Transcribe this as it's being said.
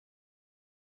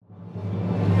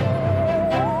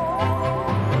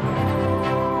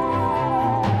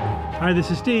Hi, this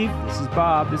is Steve. This is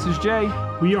Bob. This is Jay.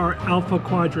 We are Alpha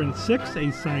Quadrant 6, a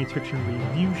science fiction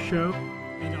review show.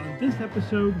 And on this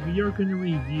episode, we are going to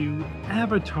review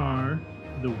Avatar,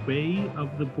 The Way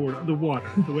of the Water.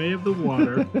 The Way of the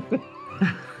Water.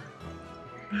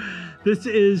 This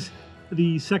is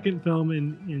the second film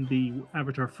in the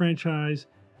Avatar franchise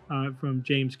from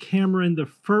James Cameron. The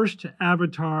first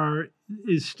Avatar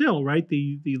is still, right,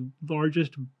 the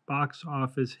largest box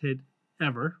office hit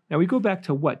ever. Now we go back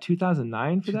to what,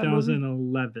 2009 for that movie?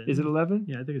 2011. Is it 11?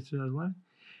 Yeah, I think it's 2011.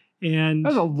 And that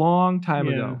was a long time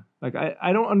ago. Like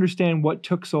I don't understand what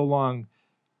took so long.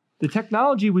 The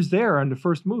technology was there on the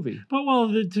first movie. But well,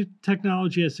 the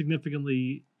technology has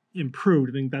significantly improved.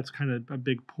 I think that's kind of a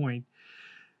big point.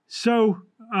 So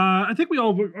I think we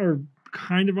all are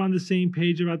kind of on the same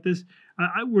page about this.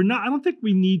 I don't think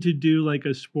we need to do like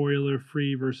a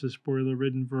spoiler-free versus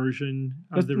spoiler-ridden version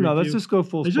of the review. No, let's just go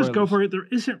full spoilers. Let's just go for it. There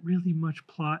isn't really much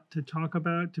plot to talk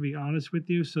about, to be honest with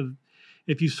you. So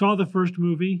if you saw the first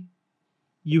movie,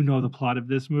 you know the plot of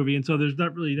this movie. And so there's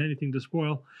not really anything to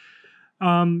spoil.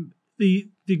 The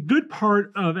good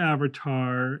part of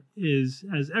Avatar is,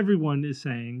 as everyone is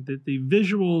saying, that the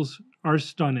visuals are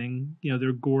stunning. You know,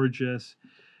 they're gorgeous.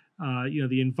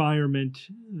 The environment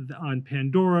on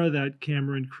Pandora that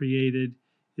Cameron created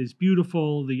is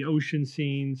beautiful. The ocean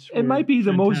scenes. It might be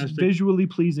the most visually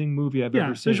pleasing movie I've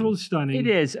ever seen. Visually stunning. It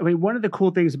is. I mean, one of the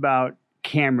cool things about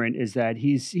Cameron is that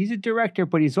he's a director,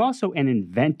 but he's also an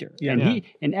inventor. Yeah. And he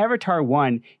in Avatar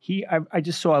 1, I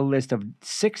just saw a list of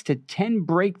 6 to 10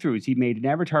 breakthroughs he made in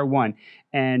Avatar 1,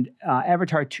 and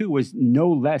Avatar 2 was no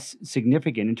less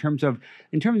significant in terms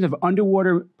of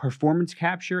underwater performance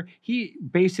capture. He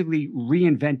basically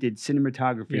reinvented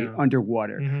cinematography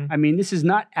underwater. Mm-hmm. I mean, this is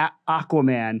not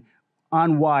Aquaman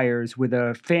on wires with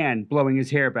a fan blowing his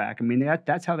hair back. I mean,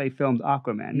 that's how they filmed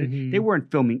Aquaman. Mm-hmm. They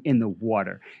weren't filming in the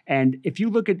water. And if you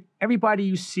look at everybody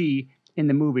you see in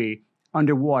the movie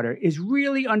underwater is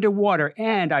really underwater.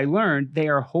 And I learned they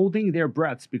are holding their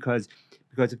breaths because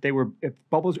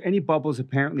if any bubbles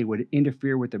apparently would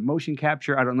interfere with the motion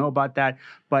capture. I don't know about that,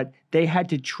 but they had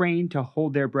to train to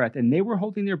hold their breath. And they were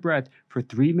holding their breath for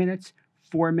 3 minutes,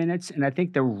 4 minutes. And I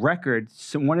think the record,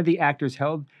 one of the actors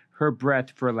held her breath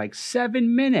for like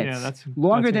 7 minutes. Yeah, that's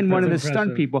longer than one of the impressive.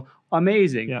 Stunt people.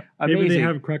 Amazing. Yeah. Amazing. Maybe they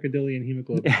have crocodilian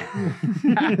hemoglobin.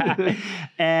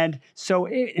 And so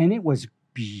it was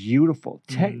beautiful.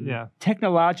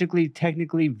 Technologically,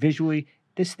 technically, visually,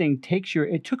 this thing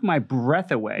it took my breath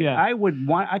away. Yeah.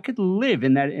 I could live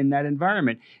in that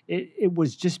environment. It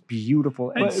was just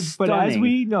beautiful. But as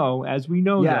we know Yes.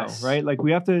 though, right? Like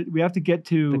we have to get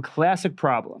to the classic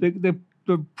problem.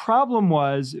 The problem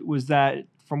was that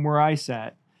from where I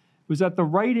sat, was that the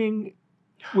writing,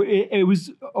 it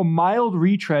was a mild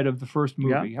retread of the first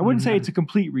movie. Yeah. I wouldn't say it's a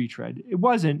complete retread. It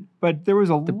wasn't, but there was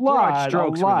a broad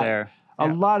strokes were there. A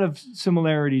lot of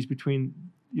similarities between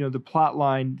the plot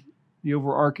line, the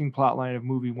overarching plot line of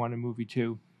movie 1 and movie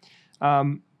 2.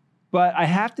 But I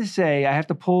have to say, I have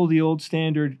to pull the old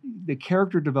standard. The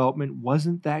character development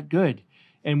wasn't that good.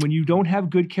 And when you don't have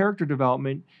good character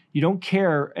development, you don't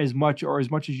care as much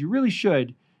as you really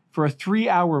should for a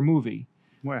 3-hour movie.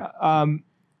 Where?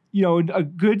 A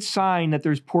good sign that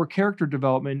there's poor character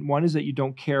development, one is that you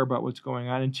don't care about what's going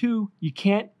on, and two, you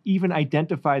can't even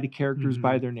identify the characters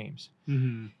by their names.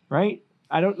 Mm-hmm. Right?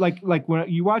 I don't like when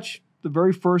you watch the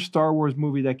very first Star Wars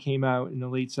movie that came out in the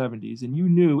late 70s, and you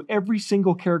knew every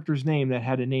single character's name that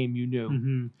had a name you knew.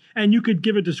 Mm-hmm. And you could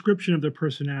give a description of their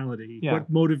personality,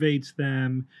 what motivates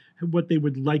them, what they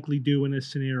would likely do in a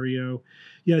scenario.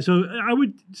 Yeah, so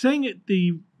saying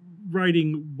the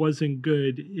writing wasn't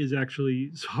good is actually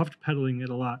soft pedaling it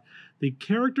a lot. The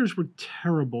characters were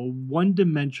terrible,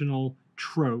 one-dimensional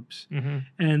tropes,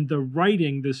 and the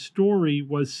writing, the story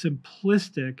was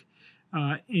simplistic,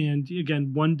 and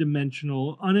again,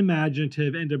 one-dimensional,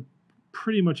 unimaginative, and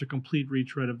pretty much a complete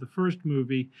retread of the first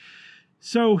movie.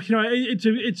 So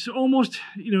it's almost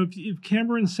if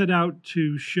Cameron set out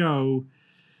to show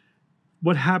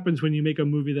what happens when you make a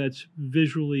movie that's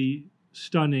visually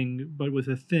stunning but with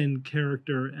a thin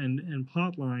character and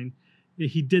plot line,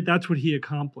 that's what he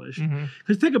accomplished.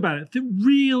 Because think about it,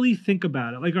 really think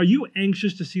about it. Like, are you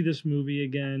anxious to see this movie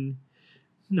again?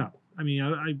 No. I mean,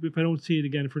 if I don't see it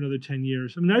again for another 10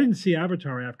 years, I mean, I didn't see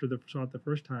Avatar after saw it the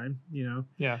first time.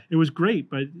 Yeah, it was great,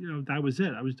 but that was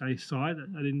it. I saw it.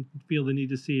 I didn't feel the need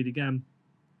to see it again.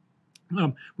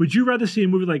 Would you rather see a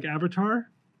movie like Avatar,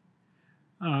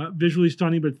 visually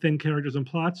stunning but thin characters and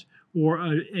plots, or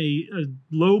a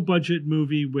low budget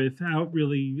movie without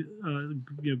really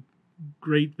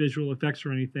great visual effects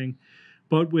or anything,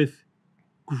 but with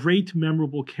great,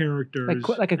 memorable characters,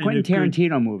 like a Quentin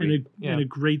Tarantino movie, and a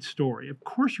great story. Of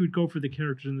course, you would go for the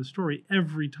characters in the story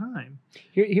every time.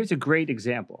 Here's a great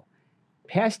example.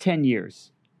 Past 10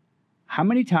 years, how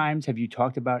many times have you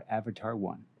talked about Avatar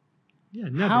 1? Yeah,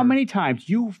 never. How many times?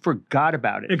 You forgot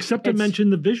about it. Except to mention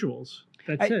the visuals.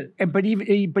 That's it. But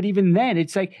even then,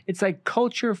 it's like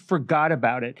culture forgot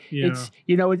about it. Yeah.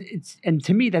 It's and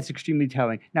to me that's extremely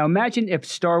telling. Now imagine if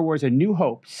Star Wars: A New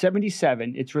Hope,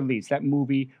 1977, its release, that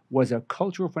movie was a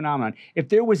cultural phenomenon. If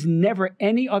there was never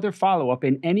any other follow-up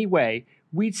in any way,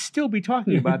 we'd still be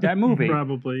talking about that movie.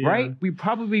 Probably, right? We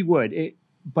probably would.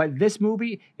 But this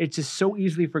movie, it's just so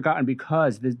easily forgotten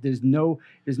because there's no,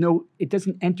 it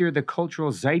doesn't enter the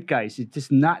cultural zeitgeist. It's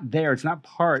just not there. It's not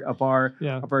part of our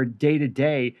day to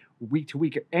day, week to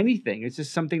week, anything. It's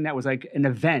just something that was like an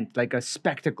event, like a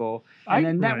spectacle,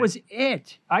 and that was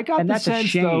it. I got the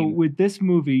sense though with this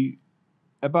movie,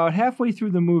 about halfway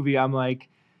through the movie, I'm like,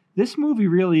 this movie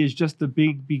really is just the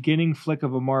big beginning flick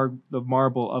of the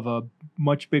marble of a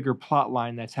much bigger plot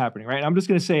line that's happening, right? I'm just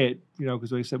going to say it,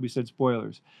 because we said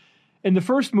spoilers. In the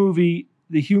first movie,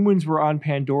 the humans were on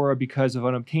Pandora because of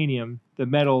unobtainium, the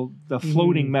metal, the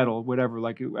floating metal, whatever.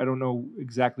 Like, I don't know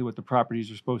exactly what the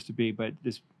properties are supposed to be, but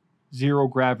this zero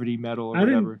gravity metal or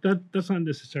whatever. That's not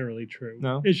necessarily true.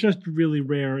 No, it's just really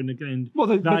rare and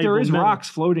but there is metal. Rocks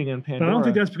floating in Pandora. But I don't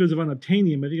think that's because of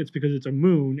unobtainium. I think it's because it's a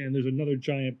moon and there's another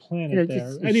giant planet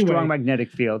there. It's a strong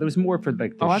magnetic field. It was more for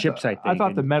like the ships. I think. I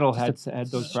thought the metal had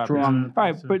those properties. All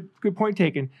right, but good point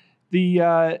taken.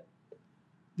 The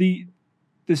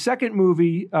second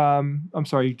movie, I'm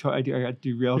sorry, I got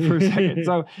derailed for a second.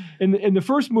 So in the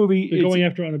first movie, they're going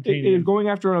after unobtainium. It's going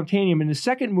after unobtainium. In the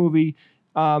second movie,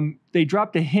 they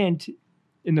dropped a hint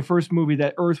in the first movie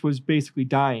that Earth was basically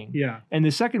dying. Yeah. And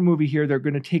the second movie here, they're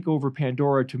going to take over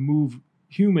Pandora to move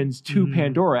humans to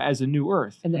Pandora as a new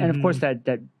Earth. And of course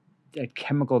that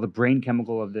chemical, the brain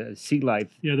chemical of the sea life.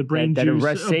 Yeah, the brain that juice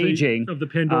arrests aging of the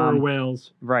Pandora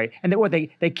whales. Right. And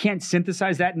they can't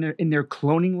synthesize that in their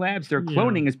cloning labs. Their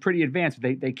cloning is pretty advanced,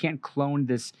 but they can't clone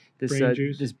this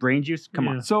brain juice. Come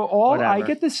on. So I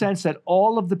get the sense that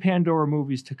all of the Pandora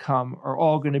movies to come are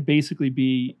all going to basically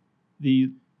be the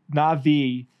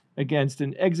Na'vi against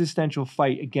an existential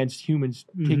fight against humans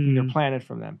taking their planet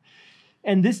from them.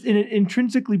 And it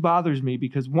intrinsically bothers me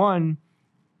because one,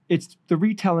 it's the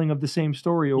retelling of the same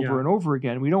story over and over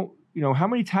again. We don't, how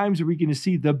many times are we going to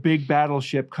see the big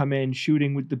battleship come in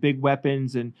shooting with the big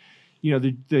weapons and,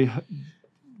 the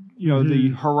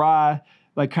hurrah,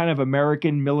 like kind of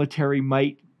American military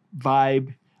might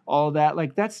vibe, all that.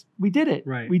 Like we did it.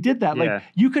 Right. We did that. Yeah. Like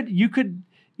you could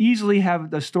easily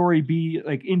have the story be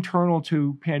like internal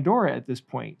to Pandora at this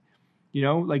point.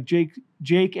 Like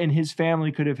Jake and his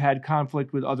family could have had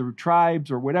conflict with other tribes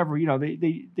or whatever.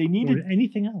 They needed or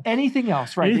anything else. Anything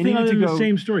else, right? Anything other than the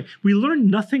same story. We learned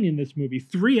nothing in this movie.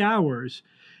 3 hours,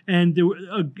 and there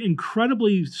an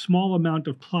incredibly small amount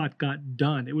of plot got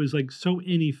done. It was like so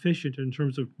inefficient in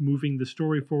terms of moving the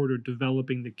story forward or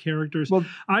developing the characters. Well,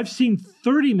 I've seen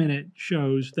 30-minute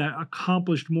shows that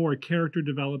accomplished more character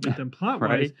development than plot-wise.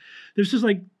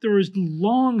 Right. There was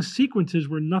long sequences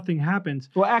where nothing happens.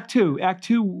 Well, Act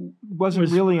Two wasn't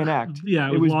really an act.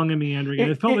 Yeah, it was long and meandering.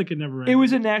 It felt like it never ended. It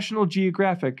was a National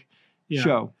Geographic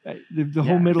show. The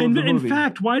whole middle of the movie. In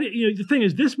fact, the thing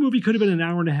is, this movie could have been an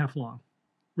hour and a half long.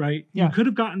 Right? Yeah. You could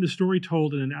have gotten the story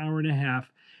told in an hour and a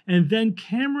half, and then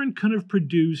Cameron could have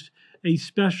produced a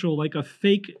special, like a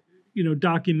fake,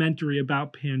 documentary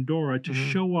about Pandora to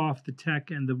show off the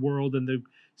tech and the world and the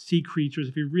sea creatures.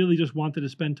 If you really just wanted to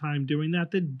spend time doing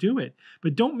that, then do it.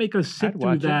 But don't make us sit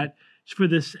through that for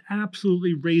this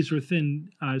absolutely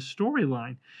razor-thin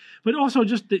storyline. But also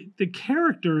just the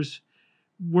characters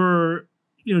were...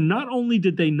 not only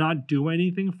did they not do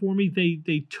anything for me,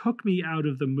 they took me out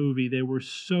of the movie. They were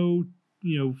so,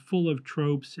 full of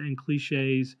tropes and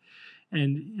cliches,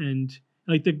 and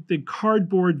like the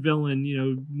cardboard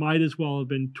villain, might as well have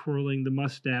been twirling the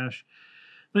mustache.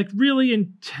 Like really,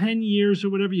 in 10 years or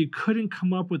whatever, you couldn't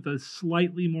come up with a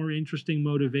slightly more interesting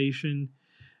motivation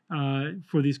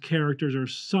for these characters, or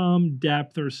some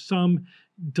depth, or some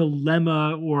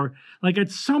dilemma, or like at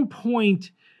some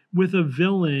point with a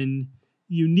villain.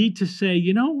 You need to say,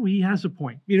 he has a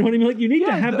point. You know what I mean? Like you need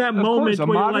to have that moment where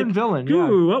you're like, villain,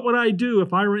 ooh, what would I do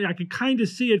if I could kind of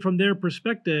see it from their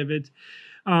perspective. It's,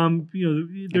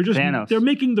 they're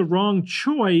making the wrong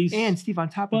choice. And Steve, on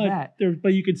top of that,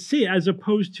 but you could see it as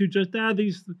opposed to just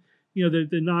these,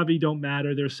 the Na'vi don't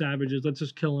matter. They're savages. Let's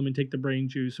just kill them and take the brain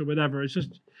juice or whatever. It's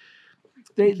just,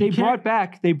 They brought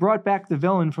back the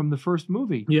villain from the first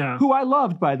movie. Yeah. Who I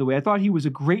loved, by the way. I thought he was a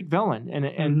great villain,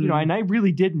 and you know, and I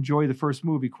really did enjoy the first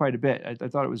movie quite a bit. I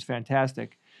thought it was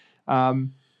fantastic.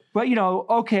 But you know,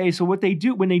 okay, so what they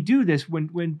do when they do this,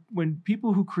 when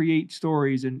people who create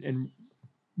stories and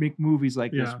make movies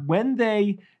like this, when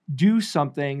they do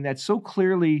something that so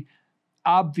clearly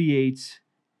obviates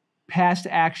past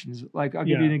actions, like I'll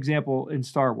give you an example in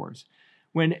Star Wars,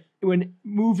 when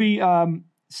movie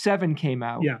 7 came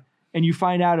out, and you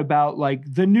find out about like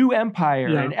the new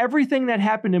Empire and everything that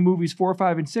happened in movies 4,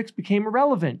 5, and 6 became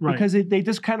irrelevant because they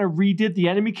just kind of redid the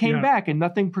enemy came back and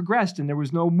nothing progressed and there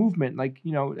was no movement, like,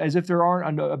 you know, as if there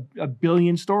aren't a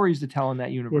billion stories to tell in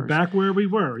that universe. We're back where we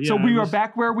were. So we are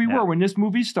back where we were when this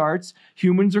movie starts.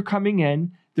 Humans are coming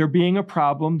in. They're being a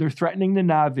problem. They're threatening the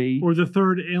Na'vi. Or the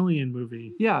third Alien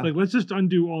movie. Yeah. Like, let's just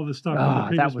undo all the stuff.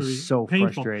 That was so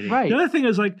frustrating. Right. The other thing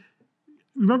is, like,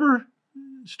 remember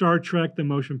Star Trek, the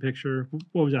motion picture?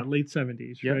 What was that? Late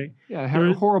 70s, right? Yeah,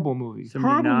 horrible movie.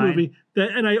 Horrible movie.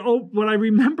 What I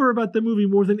remember about the movie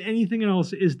more than anything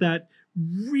else is that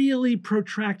really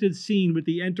protracted scene with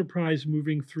the Enterprise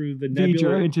moving through the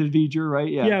nebula. Into V'ger,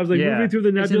 right? Yeah. Yeah, it was like moving through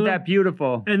the nebula. Isn't that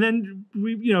beautiful? And then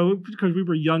we, you know, because we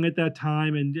were young at that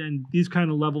time, and these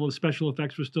kind of level of special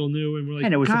effects were still new, and we're like,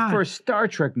 and it was God. the first Star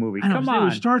Trek movie. Come on, on, it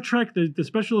was Star Trek. The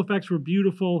special effects were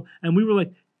beautiful, and we were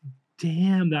like,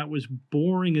 damn, that was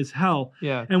boring as hell.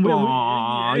 Yeah. And you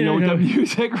know, with the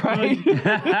music, right?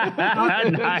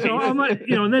 Nice. So I'm like,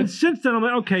 you know, and then since then I'm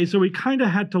like, okay, so we kind of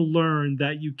had to learn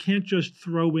that you can't just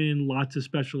throw in lots of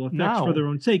special effects for their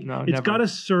own sake. No, it's got to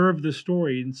serve the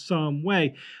story in some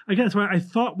way. Again, that's why I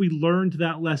thought we learned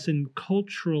that lesson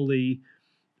culturally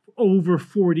over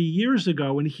 40 years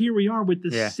ago, and here we are with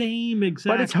the same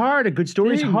exact. But it's hard. A good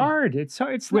story is hard. It's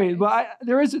hard. It's wait. Well,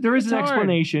 there is an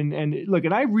explanation, and look,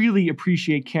 and I really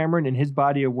appreciate Cameron and his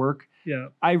body of work. Yeah,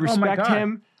 I respect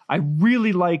him. I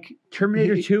really like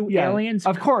Terminator 2, Aliens.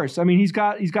 Of course, I mean he's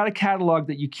got a catalog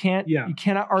that you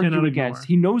cannot argue against.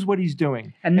 He knows what he's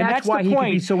doing, and that's why he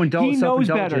can be so indulgent. He knows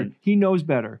better. He knows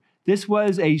better. This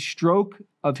was a stroke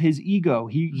of his ego.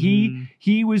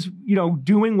 He was, you know,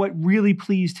 doing what really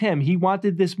pleased him. He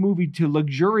wanted this movie to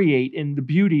luxuriate in the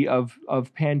beauty of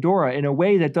Pandora in a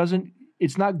way that doesn't.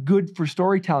 It's not good for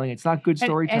storytelling. It's not good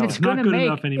storytelling. And it's going to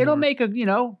make it'll make a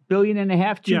 $1.5 billion,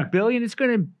 $2 billion. It's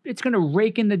going to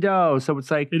rake in the dough. So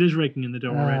it's like it is raking in the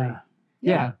dough already.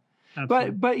 Yeah.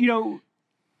 But you know.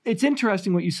 It's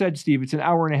interesting what you said, Steve. It's an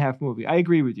hour-and-a-half movie. I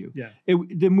agree with you. Yeah.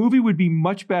 The movie would be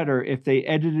much better if they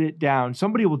edited it down.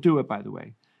 Somebody will do it, by the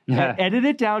way. Edit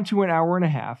it down to an hour and a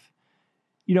half.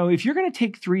 You know, if you're going to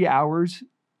take 3 hours,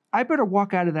 I better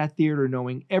walk out of that theater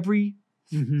knowing every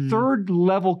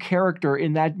third-level character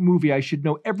in that movie. I should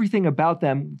know everything about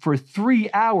them for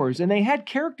 3 hours. And they had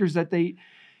characters that they,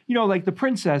 you know, like the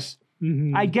princess.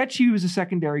 I get she was a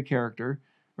secondary character.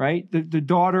 Right? The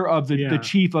daughter of the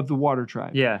chief of the water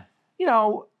tribe. Yeah. You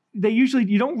know,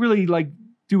 you don't really like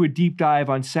do a deep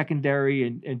dive on secondary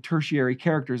and tertiary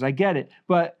characters. I get it.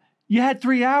 But you had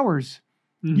 3 hours.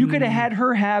 You could have had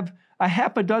her have a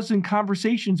half a dozen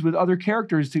conversations with other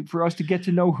characters for us to get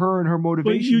to know her and her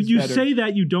motivations. But you say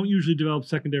that you don't usually develop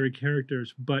secondary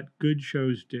characters, but good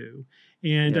shows do.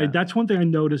 And that's one thing I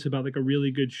notice about like a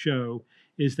really good show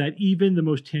is that even the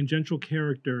most tangential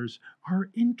characters are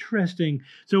interesting.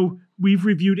 So we've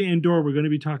reviewed Andor. We're going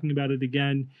to be talking about it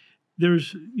again.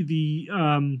 There's the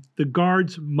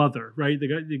guard's mother, right?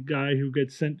 The guy who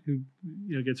gets sent, who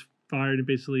gets fired and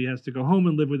basically has to go home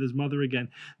and live with his mother again.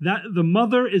 That the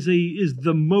mother is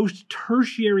the most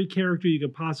tertiary character you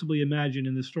could possibly imagine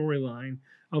in the storyline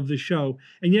of the show,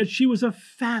 and yet she was a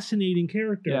fascinating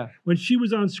character. Yeah. When she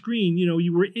was on screen, you know,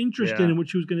 you were interested in what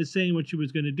she was going to say and what she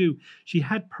was going to do. She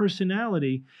had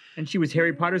personality, and she was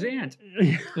Harry Potter's aunt.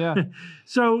 Yeah.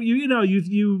 So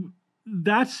you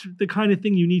that's the kind of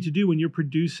thing you need to do when you're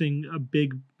producing a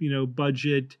big,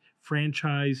 budget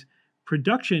franchise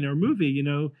production or movie,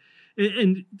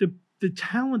 and the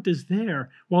talent is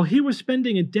there. While he was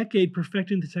spending a decade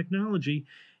perfecting the technology,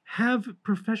 have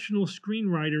professional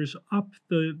screenwriters up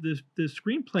the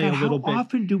screenplay a little bit. How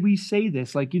often do we say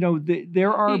this? Like,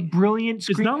 there are brilliant.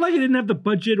 It's not like he didn't have the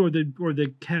budget or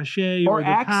the cachet or the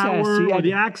access power or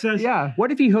the access. Yeah.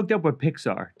 What if he hooked up with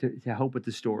Pixar to help with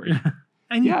the story?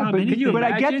 But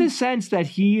I get the sense that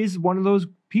he is one of those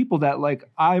people that, like,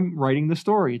 I'm writing the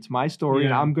story. It's my story,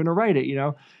 and I'm going to write it.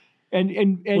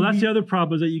 And well, that's the other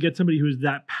problem, is that you get somebody who's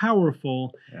that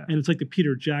powerful, and it's like the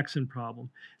Peter Jackson problem.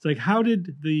 It's like, how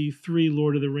did the 3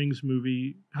 Lord of the Rings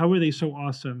movie, how were they so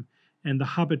awesome, and the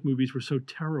Hobbit movies were so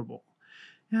terrible?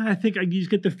 Yeah, I think I just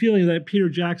get the feeling that Peter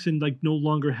Jackson like no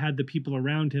longer had the people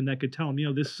around him that could tell him,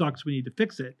 this sucks, we need to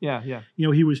fix it. Yeah.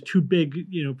 He was too big,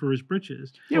 for his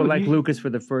britches. Yeah, well, like Lucas for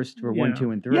 1,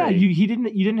 2, and 3. Yeah, you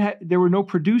didn't have. There were no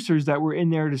producers that were in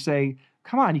there to say,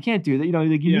 "Come on, you can't do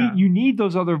that." You need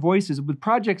those other voices with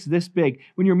projects this big.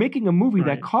 When you're making a movie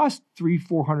that costs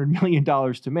 $300-400 million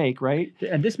to make, right?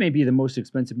 And this may be the most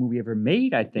expensive movie ever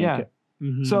made. I think. Yeah.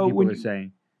 Mm-hmm. So people are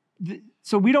saying.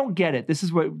 So we don't get it. This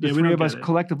is what the three of us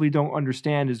collectively don't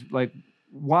understand is like,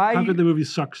 why? How could the movie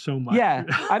suck so much? Yeah.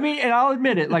 I mean, and I'll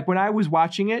admit it, like when I was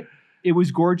watching it, it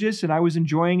was gorgeous and I was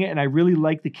enjoying it and I really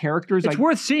liked the characters. It's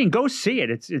worth seeing. Go see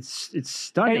it. It's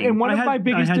stunning. And one of my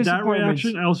biggest disappointments.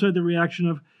 I also had the reaction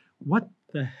of, what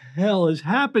the hell is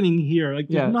happening here? Like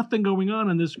there's nothing going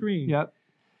on the screen. Yep.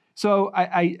 So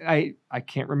I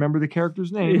can't remember the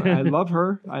character's name. I love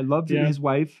her. I loved his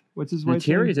wife. What's his wife's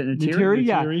name? Neytiri.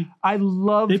 Yeah. I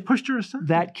loved they pushed her aside.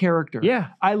 That character. Yeah.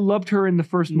 I loved her in the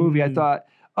first movie. I thought,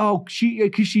 she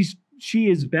is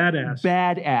badass.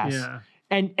 Yeah.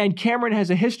 And Cameron has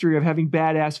a history of having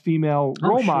badass female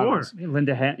role models.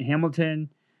 Linda Hamilton,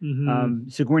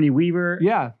 Sigourney Weaver.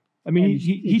 Yeah. I mean,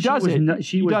 he does it.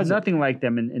 She was nothing like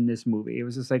them in this movie. It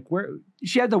was just like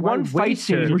she had the one fight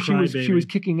scene where she was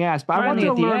kicking ass. But I wanted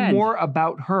to learn more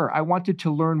about her. I wanted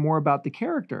to learn more about the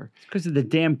character. It's because of the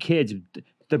damn kids,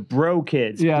 the bro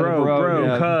kids. Yeah,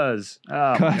 bro, cuz.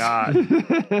 Oh my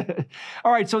god.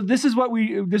 All right, so this is what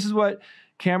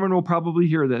Cameron will probably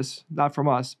hear this, not from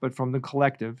us, but from the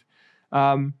collective.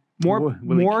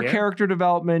 More character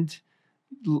development.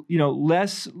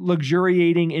 Less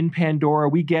luxuriating in Pandora.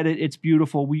 We get it. It's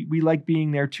beautiful. We like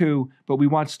being there too, but we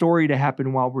want story to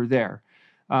happen while we're there.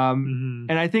 And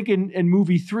I think in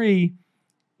movie 3,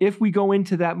 if we go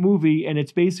into that movie and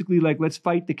it's basically like, let's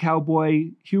fight the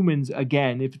cowboy humans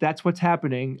again, if that's what's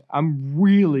happening, I'm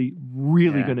really,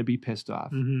 really going to be pissed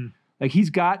off. Like he's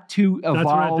got to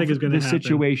evolve the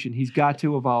situation. He's got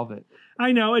to evolve it.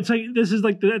 I know. It's like, this is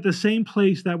like at the same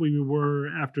place that we were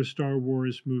after Star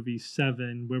Wars movie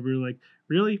 7, where we were like,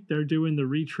 really? They're doing the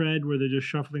retread where they're just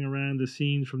shuffling around the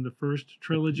scenes from the first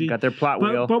trilogy. Got their plot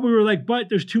wheel. But we were like, but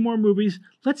there's 2 more movies.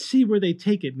 Let's see where they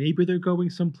take it. Maybe they're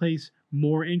going someplace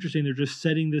more interesting. They're just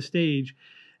setting the stage.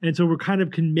 And so we're kind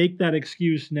of can make that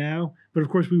excuse now. But of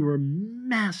course, we were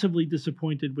massively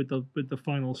disappointed with the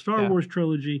final Star Wars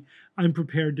trilogy. I'm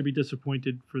prepared to be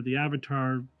disappointed for the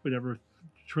Avatar, whatever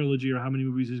trilogy or how many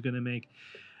movies he's going to make.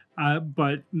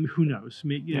 But who knows?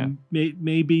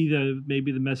 Maybe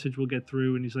the message will get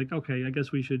through, and he's like, okay, I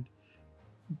guess we should,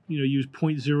 use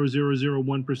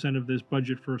 0.0001% of this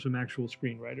budget for some actual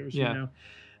screenwriters,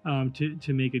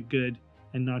 to make it good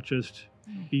and not just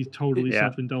be totally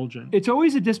self-indulgent. It's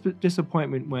always a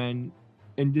disappointment when,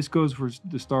 and this goes for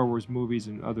the Star Wars movies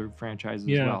and other franchises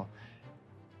as well.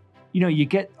 You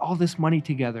get all this money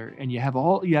together, and you have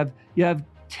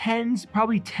tens,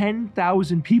 probably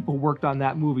 10,000 people worked on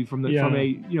that movie from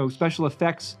a special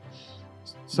effects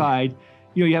side.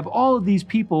 You have all of these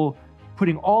people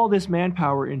putting all this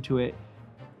manpower into it.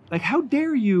 Like, how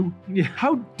dare you?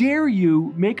 How dare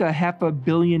you make a $500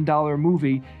 million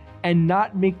movie and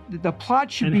not make the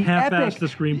plot should be epic. The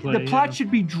screenplay. The plot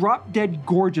should be drop dead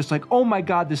gorgeous. Like, oh my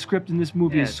god, the script in this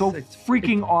movie is so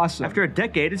freaking awesome. After a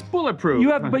decade, it's bulletproof.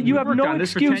 You have no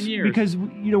excuse because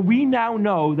we now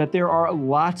know that there are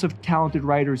lots of talented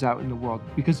writers out in the world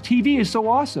because TV is so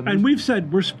awesome. And we've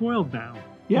said we're spoiled now.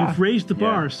 Yeah. We've raised the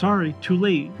bar. Sorry, too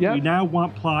late. We now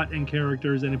want plot and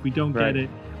characters, and if we don't get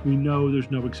it, we know there's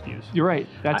no excuse. You're right.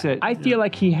 That's it. I feel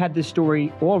like he had this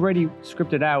story already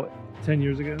scripted out 10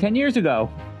 years ago? 10 years ago.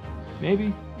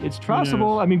 Maybe. It's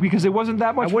possible. I mean, because it wasn't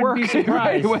that much work. I wouldn't be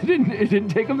surprised. Right? It didn't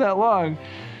take him that long.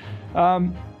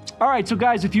 All right, so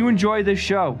guys, if you enjoy this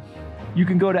show, you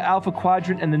can go to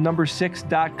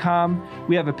alphaquadrant6.com.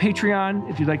 We have a Patreon.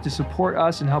 If you'd like to support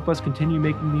us and help us continue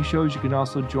making these shows, you can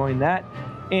also join that.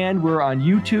 And we're on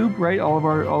YouTube, right? All of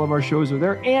our shows are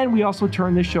there. And we also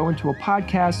turn this show into a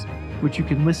podcast, which you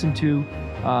can listen to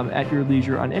at your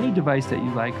leisure on any device that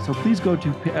you like. So please go to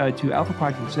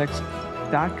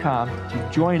alphaquadrant6.com to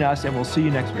join us, and we'll see you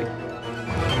next week.